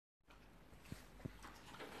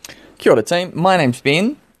Kia ora team, my name's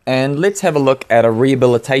Ben, and let's have a look at a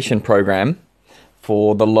rehabilitation program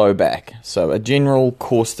for the low back, so a general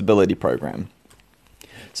core stability program.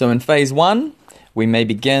 So in phase 1, we may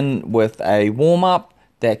begin with a warm-up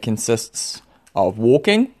that consists of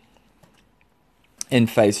walking. In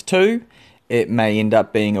phase 2, it may end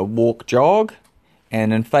up being a walk-jog,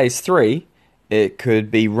 and in phase 3, it could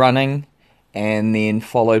be running and then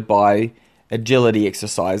followed by agility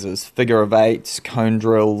exercises, figure of eights, cone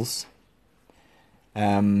drills.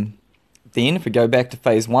 Then if we go back to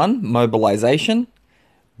phase 1, mobilization,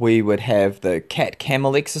 we would have the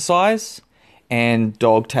cat-camel exercise and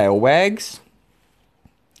dog-tail wags.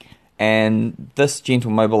 And this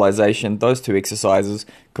gentle mobilization, those two exercises,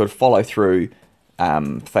 could follow through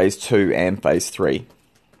phase 2 and phase 3.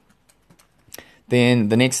 Then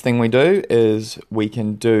the next thing we do is we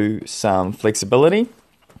can do some flexibility.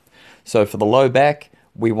 So for the low back,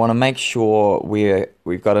 we want to make sure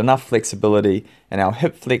we've got enough flexibility in our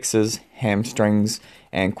hip flexors, hamstrings,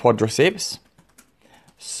 and quadriceps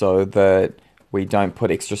so that we don't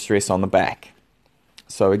put extra stress on the back.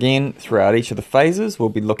 So again, throughout each of the phases, we'll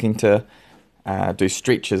be looking to do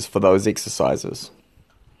stretches for those exercises.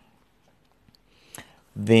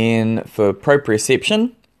 Then for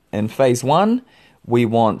proprioception, in phase 1, we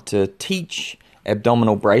want to teach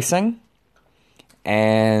abdominal bracing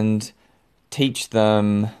and teach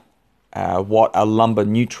them what a lumbar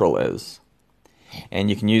neutral is. And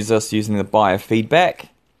you can use this using the biofeedback.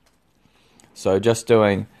 So just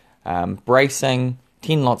doing bracing,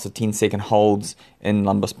 10 lots of 10-second holds in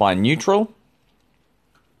lumbar spine neutral.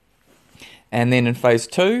 And then in phase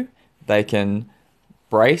 2, they can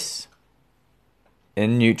brace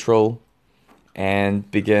in neutral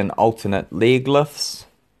and begin alternate leg lifts.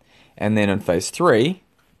 And then in phase 3,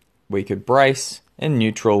 we could brace in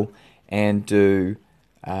neutral and do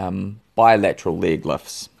bilateral leg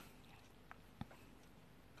lifts.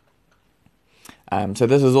 So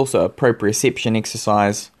this is also a proprioception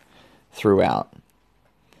exercise throughout.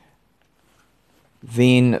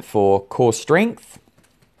 Then for core strength,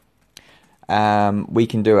 we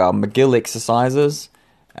can do our McGill exercises,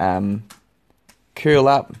 curl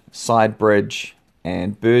up, side bridge,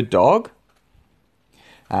 and bird dog.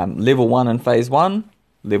 Level 1 in phase 1,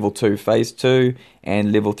 level 2 phase 2,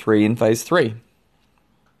 and level 3 in phase 3.